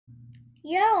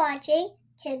You're watching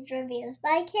Kids Reviews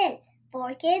by Kids,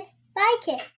 for kids, by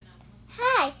kids.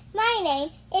 Hi, my name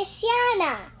is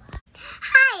Siyana.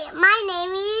 Hi, my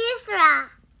name is Yusra.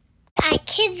 At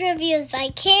Kids Reviews by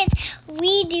Kids,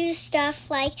 we do stuff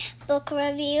like book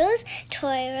reviews,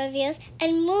 toy reviews,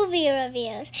 and movie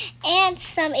reviews, and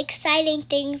some exciting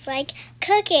things like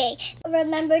cooking.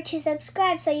 Remember to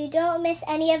subscribe so you don't miss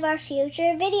any of our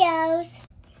future videos.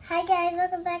 Hi guys,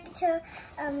 welcome back to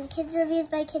Kids Reviews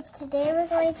by Kids. Today we're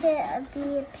going to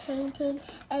be painting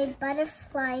a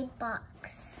butterfly box.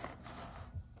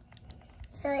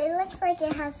 So it looks like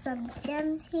it has some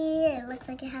gems here. It looks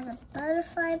like it has a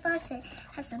butterfly box. It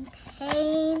has some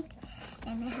paint.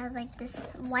 And it has like this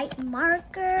white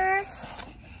marker.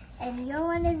 And your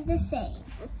one is the same.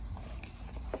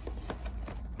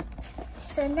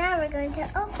 So now we're going to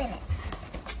open it.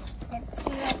 Let's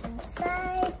see what's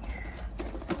inside.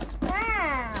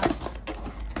 Wow.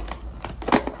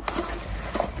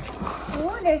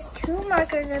 Oh, there's two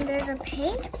markers and there's a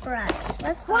paintbrush.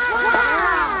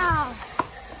 Wow.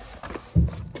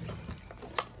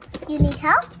 You need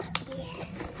help? Yeah.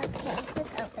 Okay,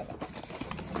 let's open it.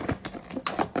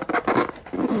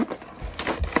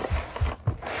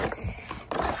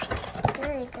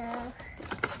 There we go.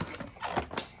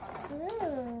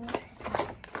 Ooh.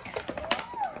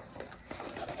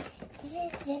 This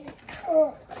is very cool.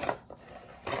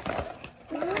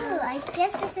 Ooh, I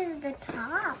guess this is the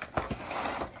top.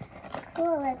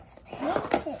 Cool, let's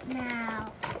paint it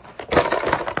now.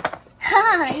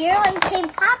 Your one came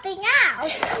popping out.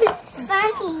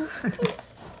 Funny.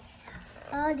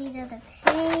 Oh, these are the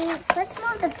paints. Let's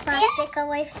move the plastic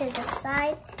away to the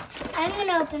side. I'm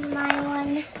gonna open my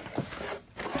one.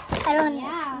 I don't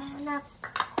know.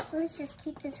 Let's just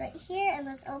keep this right here and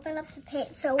let's open up the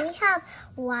paint. So we have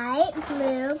white,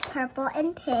 blue, purple,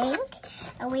 and pink.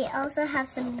 And we also have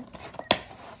some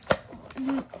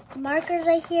markers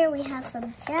right here. We have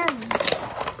some gems.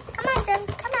 Come on,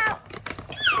 gems, come out.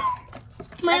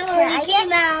 Mine already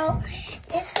came out.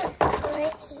 This is pretty.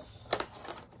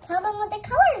 Tell them what the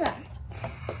colors are.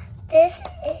 This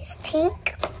is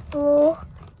pink, blue,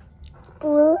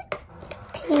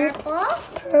 pink,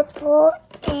 purple,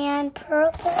 and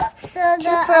purple. So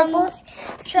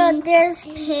so there's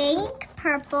pink,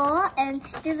 purple, and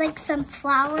there's like some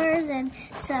flowers and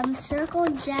some circle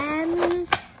gems.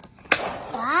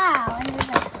 Wow, and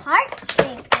there's a heart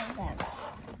shape of them.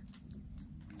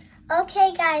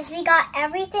 Okay guys, we got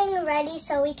everything ready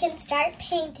so we can start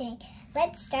painting.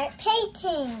 Let's start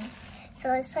painting. So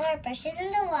let's put our brushes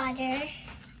in the water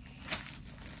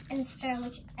and start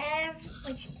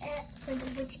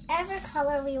whichever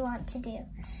color we want to do.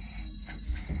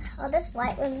 Well, this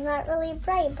white one's not really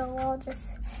bright, but we'll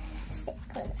just stick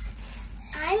with it.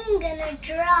 I'm gonna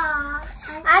draw.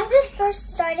 I'm just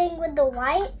first starting with the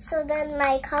white so then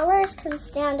my colors can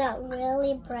stand out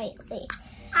really brightly.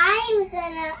 I'm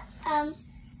gonna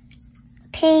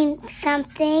paint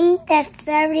something that's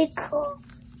very cool.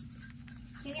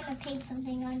 You're gonna paint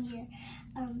something on your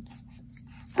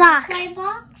Box. butterfly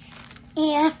box?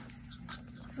 Yeah.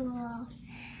 Cool.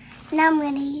 Now I'm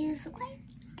gonna use white.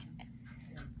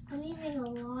 I'm using a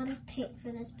lot of paint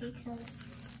for this because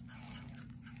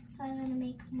I'm gonna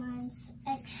make mine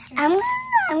extra. I'm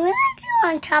gonna do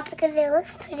on top because it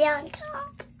looks pretty on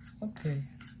top. Okay.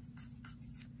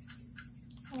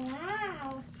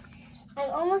 Wow. I'm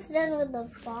almost done with the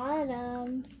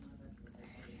bottom.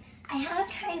 I haven't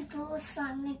tried blue, so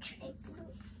I'm gonna try blue.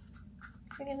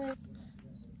 We're gonna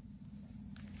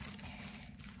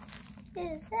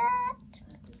do that.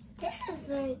 This is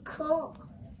very cool.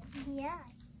 Yeah.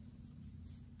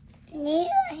 I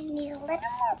need a little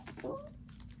more blue.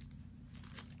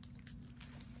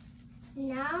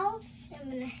 Now I'm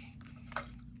gonna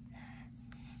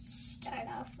start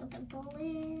off with a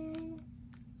balloon.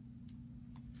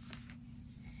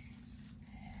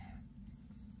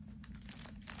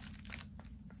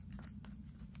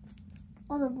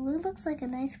 Oh, the blue looks like a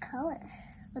nice color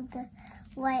with the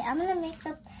white. I'm gonna mix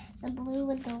up the blue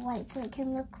with the white so it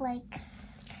can look like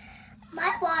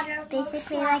My water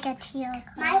basically looks like a teal color.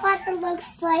 my water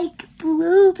looks like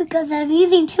blue because I'm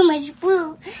using too much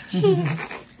blue.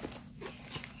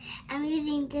 I'm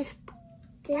using this.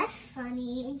 That's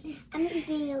funny. I'm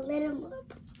using a little more.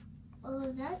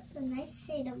 Oh, that's a nice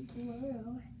shade of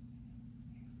blue.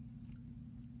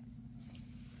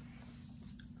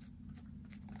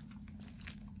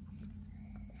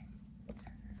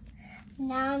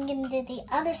 Now I'm gonna do the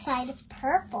other side of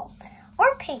purple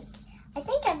or pink. I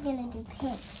think I'm gonna do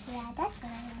pink. Yeah, that's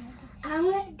what I want to do.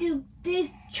 I'm gonna do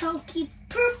big chunky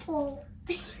purple.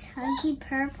 Chunky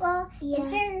purple? Yeah.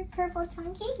 Is there purple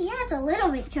chunky? Yeah, it's a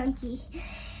little bit chunky.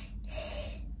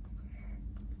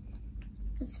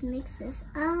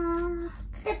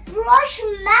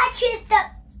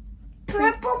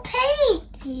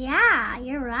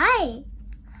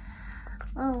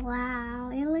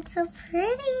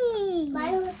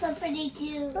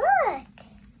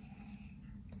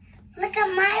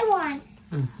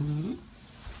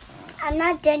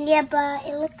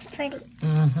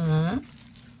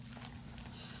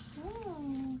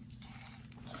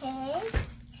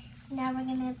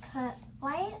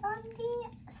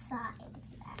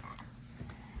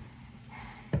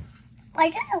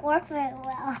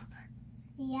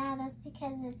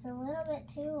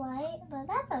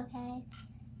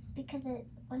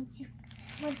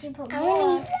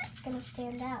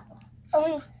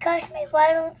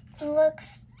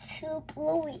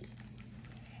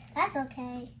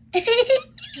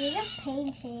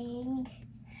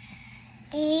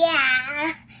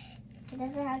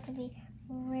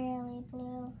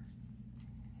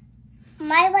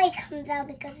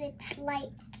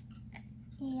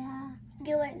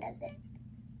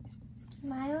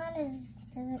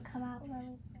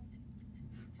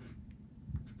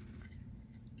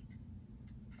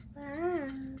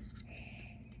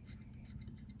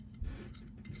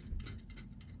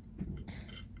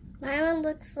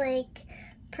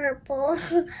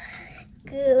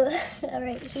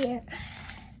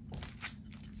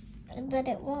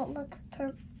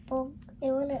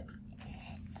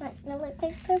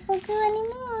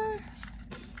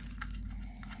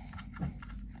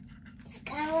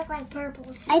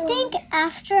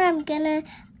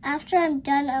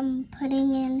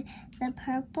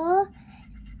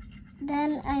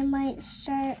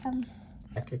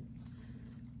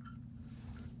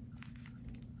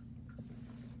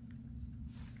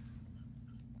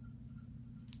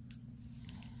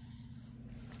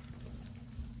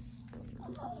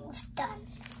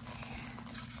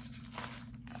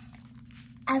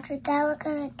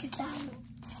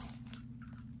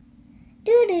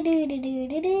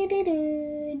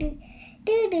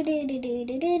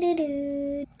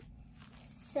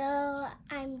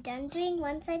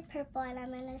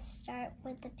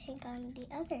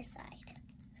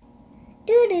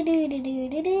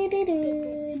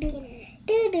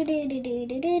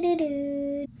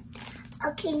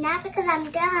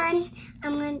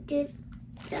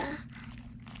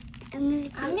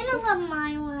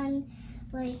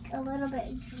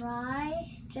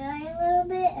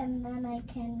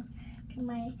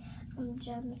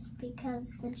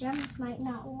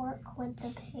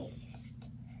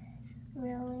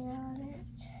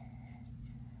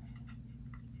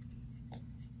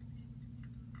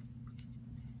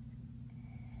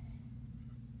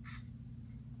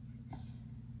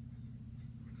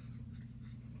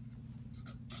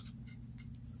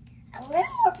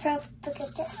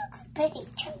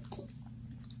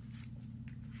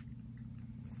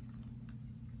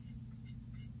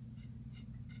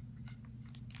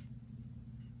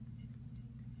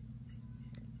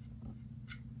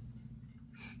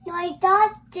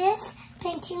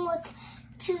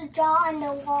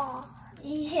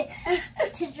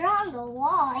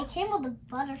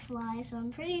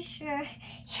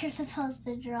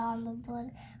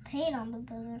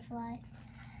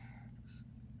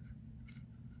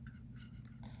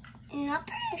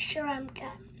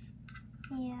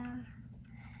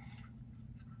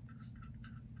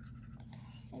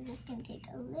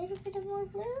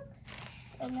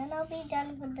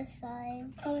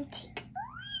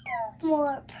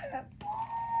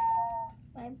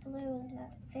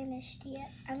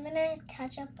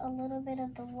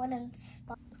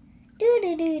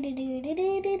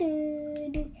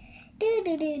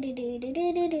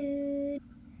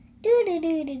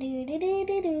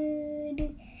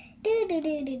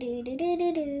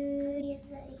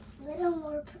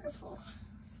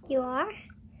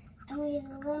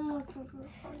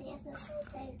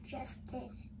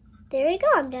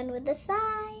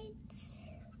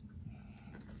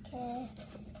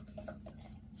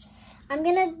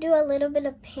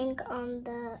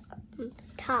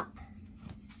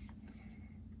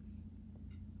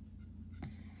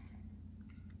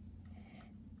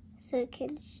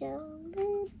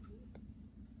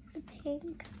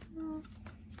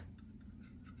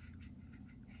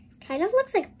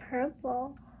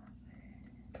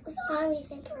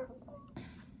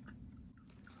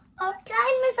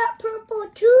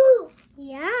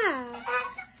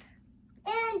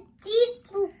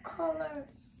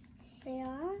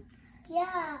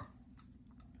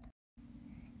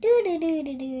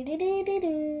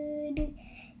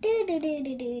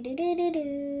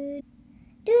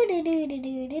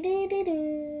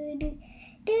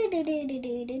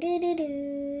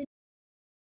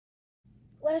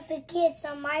 with the kids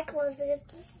on my clothes because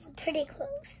this is pretty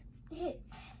clothes.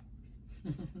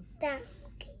 That.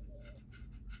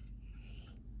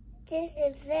 This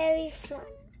is very fun.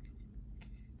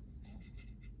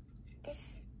 This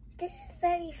is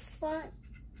very fun.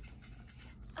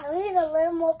 I need a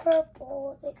little more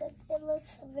purple because it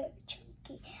looks very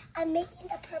chunky. I'm making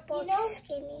the purple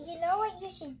skinny. You know what you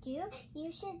should do?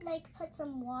 You should like put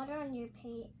some water on your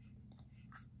paint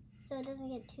so it doesn't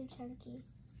get too chunky.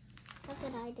 That's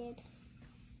what I did.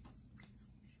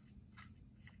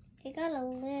 It got a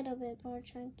little bit more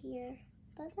chunkier,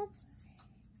 but that's fine.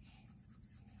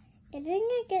 It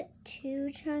didn't get too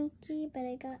chunky, but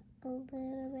it got a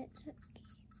little bit chunky.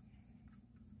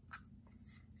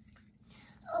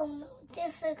 Oh no,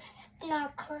 this looks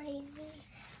not crazy.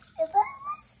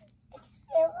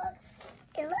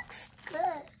 It looks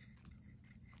good.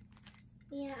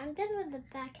 Yeah, I'm done with the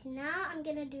back. Now I'm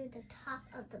gonna do the top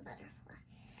of the butterfly.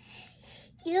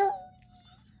 Your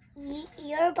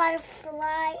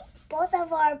butterfly, both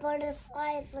of our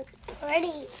butterflies look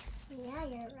pretty. Yeah,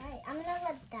 you're right. I'm gonna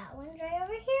let that one dry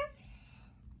over here.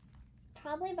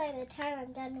 Probably by the time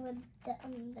I'm done with the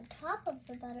top of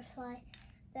the butterfly,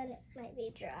 then it might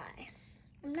be dry.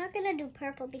 I'm not gonna do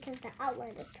purple because the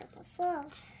outline is purple, so I'm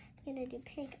gonna do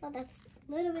pink. Oh, that's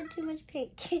a little bit too much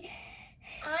pink.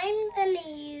 I'm gonna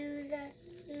use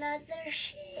another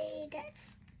shade of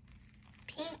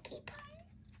Pinkie Pie.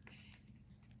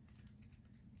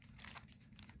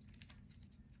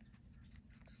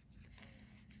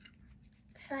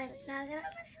 So I'm not gonna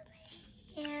mess up my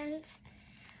hands.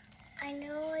 I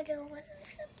know I don't want to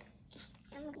mess up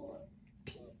my hands.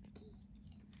 Pinky.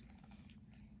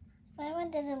 My one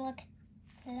doesn't look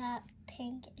that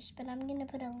pinkish, but I'm gonna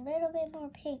put a little bit more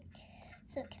pink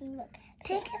so it can look.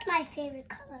 Pink is my favorite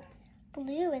color.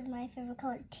 Blue is my favorite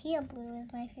color. Teal blue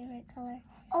is my favorite color.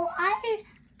 Oh, I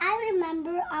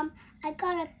remember. I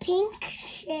got a pink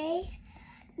shade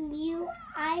new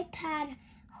iPad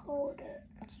holder.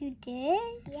 You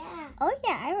did? Yeah. Oh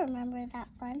yeah, I remember that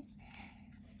one.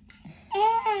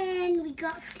 And we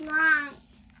got slime.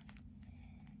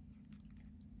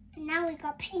 And now we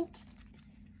got painting.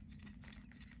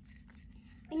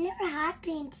 We never had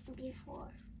painting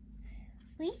before.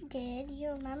 We did.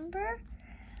 You remember?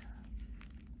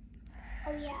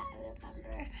 Oh yeah, I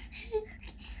remember.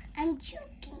 I'm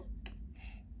joking.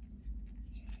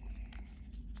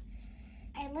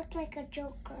 I look like a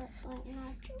joker, but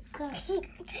not joker.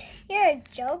 You're a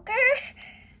joker?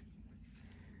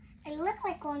 I look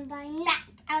like one, but I'm not.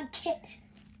 I'm kidding.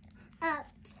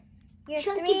 You're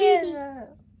Chunky 3 years baby.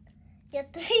 old. You're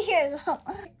 3 years old.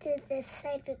 To this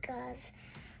side because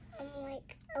I'm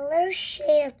like a little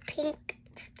shade of pink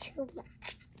is too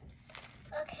much.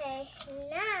 Okay,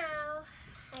 now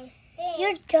I think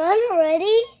You're done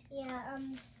already? yeah,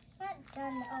 not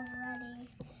done already,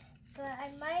 but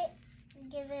I might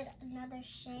give it another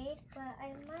shade. But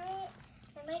I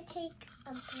might take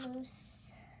a blue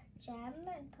gem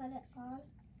and put it on.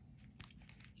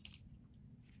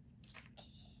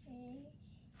 Okay.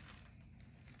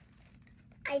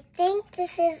 I think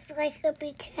this is like a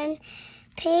pretend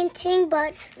painting, but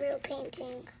it's real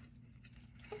painting.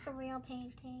 It's a real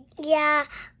painting. Yeah.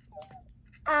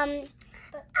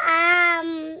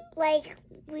 Like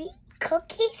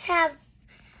cookies have,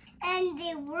 and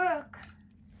they work.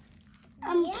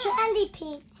 Yeah. Candy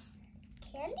paints.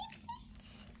 Candy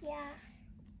paints? Yeah.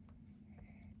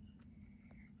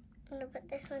 I'm gonna put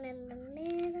this one in the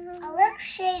middle. A little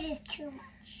shade is too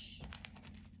much.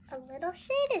 A little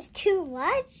shade is too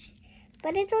much,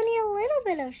 but it's only a little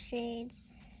bit of shade.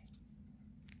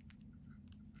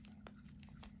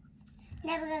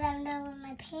 Now because I'm done with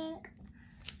my pink.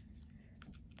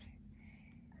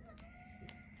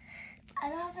 I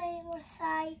don't have any more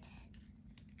sides.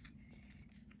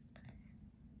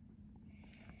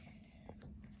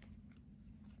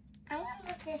 I'm gonna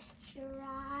let this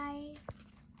dry.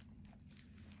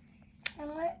 I'm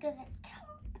gonna do the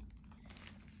top.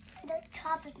 The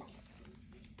top is my favorite.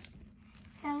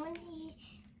 So I'm gonna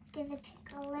give the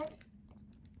pink a little.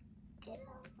 Get a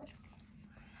little.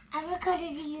 I forgot to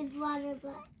use water,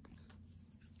 but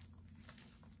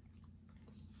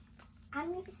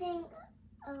I'm mixing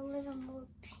a little more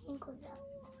pink with that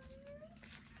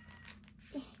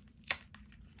water.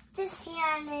 This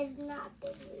Siyana is not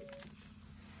busy,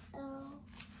 so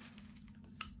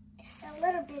it's a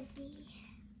little busy.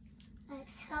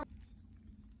 Let's help.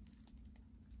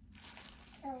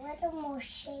 A little more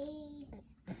shade.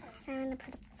 I'm gonna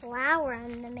put a flower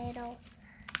in the middle.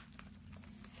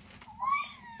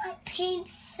 My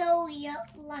paint's so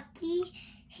lucky.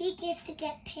 He gets to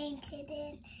get painted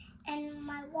in. and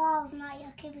my wall's not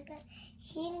yucky because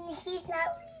he's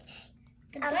not.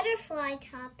 The butterfly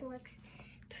top looks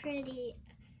pretty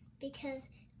because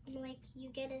like you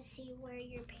get to see where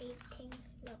you're painting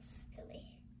mostly.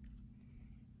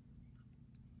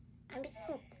 I'm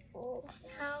gonna go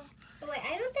now. Wait,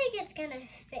 I don't think it's gonna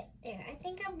fit there. I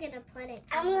think I'm gonna put it.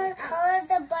 I'm gonna color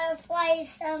the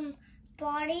butterfly's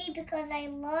body because I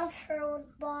love her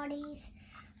with bodies.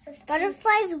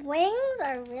 Butterfly's wings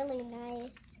are really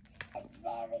nice.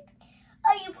 Very.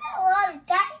 Oh, you put a lot of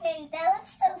diamonds. That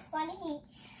looks so funny.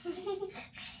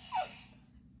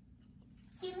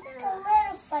 You look a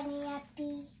little funny,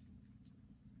 Happy.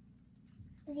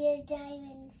 With your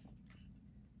diamonds.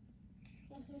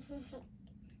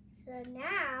 So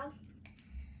now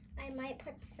I might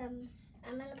put some.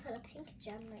 I'm gonna put a pink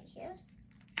gem right here.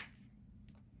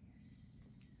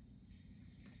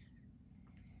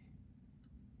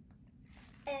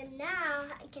 And now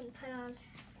I can put on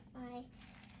my.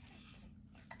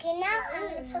 Okay, now I'm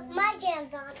gonna put my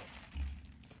gems on.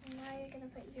 Now you're gonna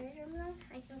put your gems on.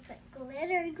 I can put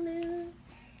glitter glue.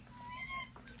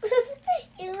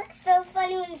 You look so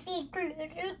funny when you see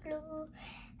glitter glue.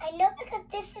 I know because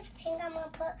this is pink, I'm gonna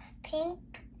put pink.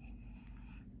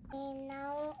 And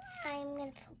now I'm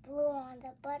gonna put blue on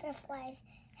the butterfly's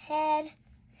head.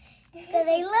 Because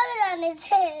I love it on its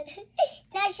head.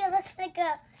 Now she looks like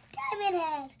a diamond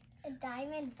head. A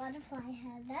diamond butterfly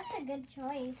head. That's a good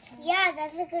choice. Yeah,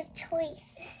 that's a good choice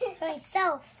for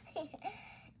myself.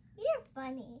 You're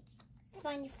funny.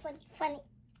 Funny, funny, funny.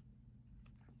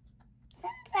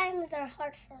 Sometimes they're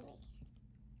hard for me.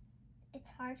 It's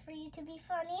hard for you to be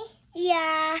funny?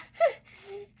 Yeah.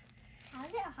 How's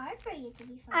it hard for you to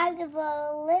be funny? I'm gonna put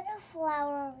a little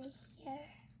flower over here.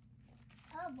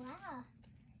 Oh, wow.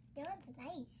 Yours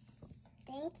nice.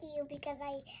 Thank you, because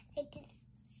I did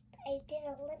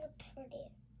a little prettier.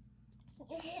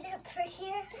 You did it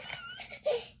prettier?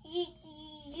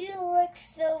 You look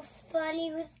so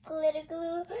funny with glitter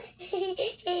glue,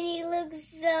 and you look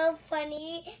so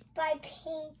funny by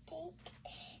painting,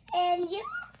 and you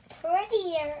look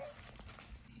prettier.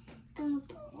 I'm gonna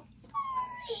put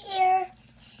here,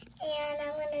 and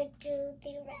I'm gonna do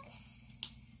the rest.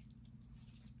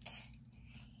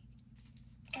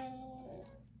 And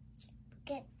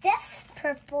get this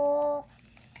purple,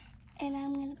 and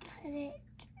I'm gonna put it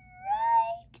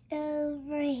right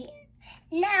over here.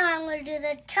 Now I'm going to do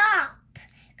the top,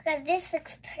 because this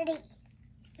looks pretty.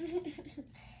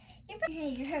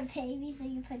 You're a baby, so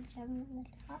you put gems on the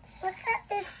top. Look at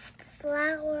this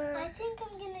flower. I think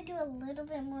I'm going to do a little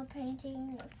bit more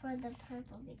painting for the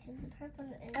purple, because the purple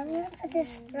is... I'm going to put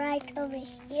this right over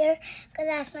here, because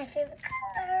that's my favorite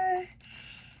color.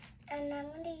 And I'm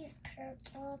going to use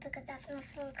purple, because that's my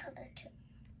favorite color, too.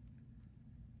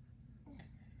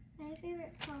 My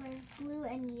favorite color is blue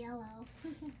and yellow.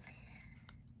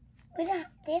 They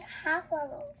don't have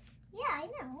yellow. Yeah, I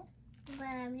know. But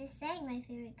I'm just saying my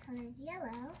favorite color is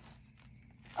yellow.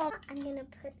 Oh,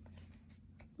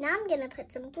 Now I'm gonna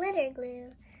put some glitter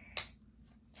glue.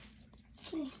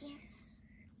 You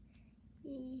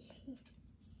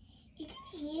can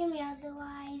hear me,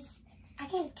 otherwise I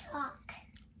can't talk.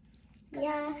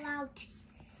 Yeah. I'm allowed to.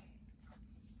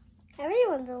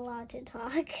 Everyone's allowed to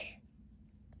talk.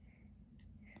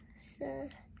 So,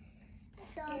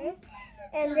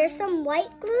 and there's some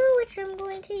white glue, which I'm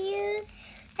going to use.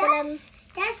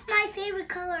 That's my favorite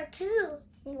color, too.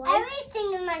 White.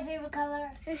 Everything is my favorite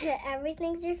color.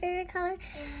 Everything's your favorite color?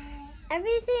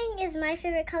 Everything is my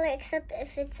favorite color except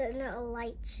if it's in a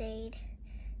light shade,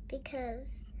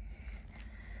 because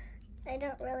I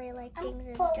don't really like things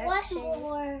in dark shades.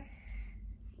 More.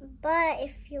 But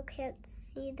if you can't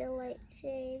see the light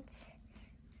shades.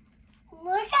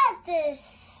 Look at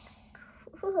this.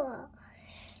 Cool.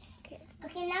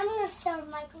 Okay, now I'm going to start with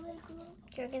my glitter glue.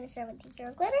 You're going to start with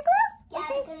your glitter glue?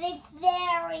 Yeah, Okay. because it's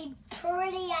very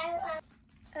pretty.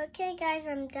 Okay, guys,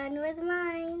 I'm done with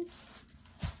mine.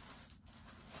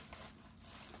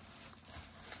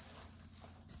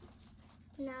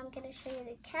 Now I'm going to show you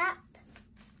the cap.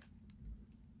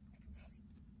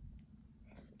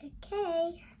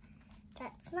 Okay,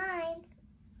 that's mine.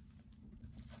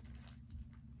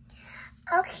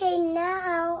 Okay,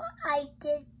 now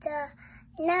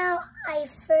I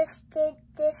first did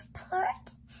this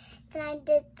part, and I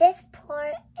did this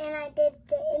part, and I did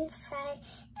the inside,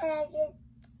 and I did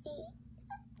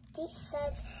these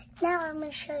sides. Now I'm going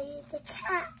to show you the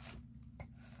cap.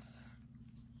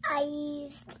 I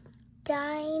used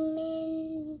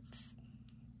diamonds,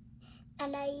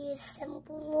 and I used some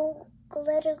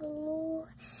glitter glue,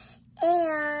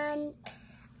 and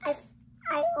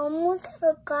I almost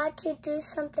forgot to do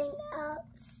something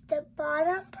else. the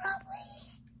bottom probably.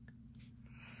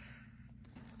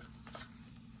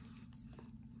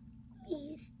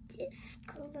 Use this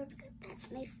color because that's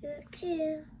my favorite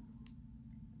too.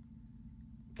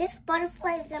 This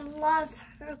butterfly is gonna love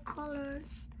her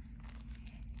colors.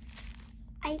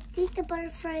 I think the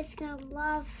butterfly is gonna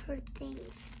love her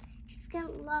things. She's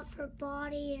gonna love her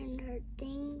body and her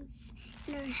things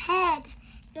and her head.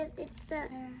 It's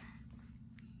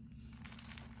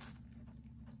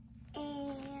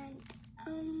and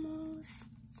almost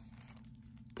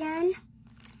done.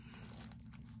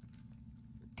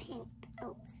 Paint a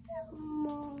little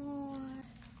more.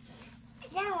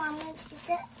 Now I'm going to do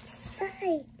that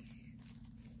side.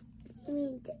 I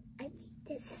mean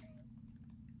this side.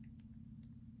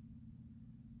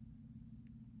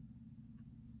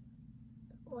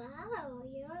 Wow,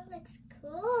 your one looks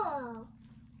cool.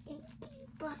 Thank you,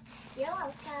 but You're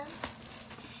welcome.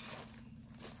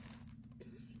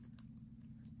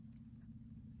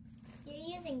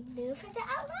 You're using glue for the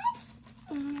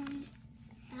outline?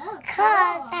 Oh,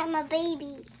 because I'm a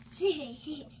baby.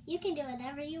 You can do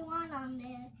whatever you want on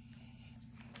there.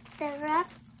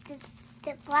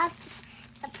 The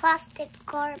plastic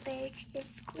garbage is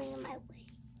going my way.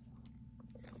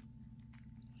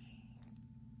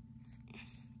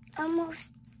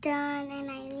 Almost done,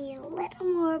 and I need a little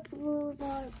more blue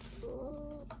on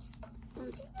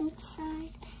the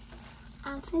inside.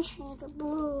 I'm finishing the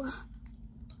blue.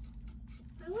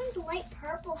 I want light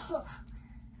purple.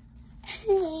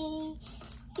 Hey,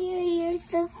 you're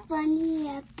so funny,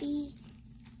 Happy.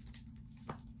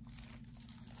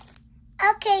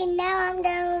 Okay, now I'm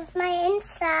done with my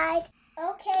inside.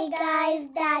 Okay, guys,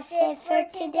 that's it for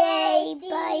today.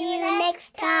 Bye you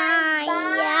next time.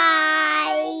 Bye.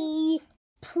 Bye.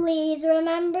 Please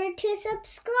remember to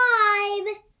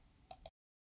subscribe.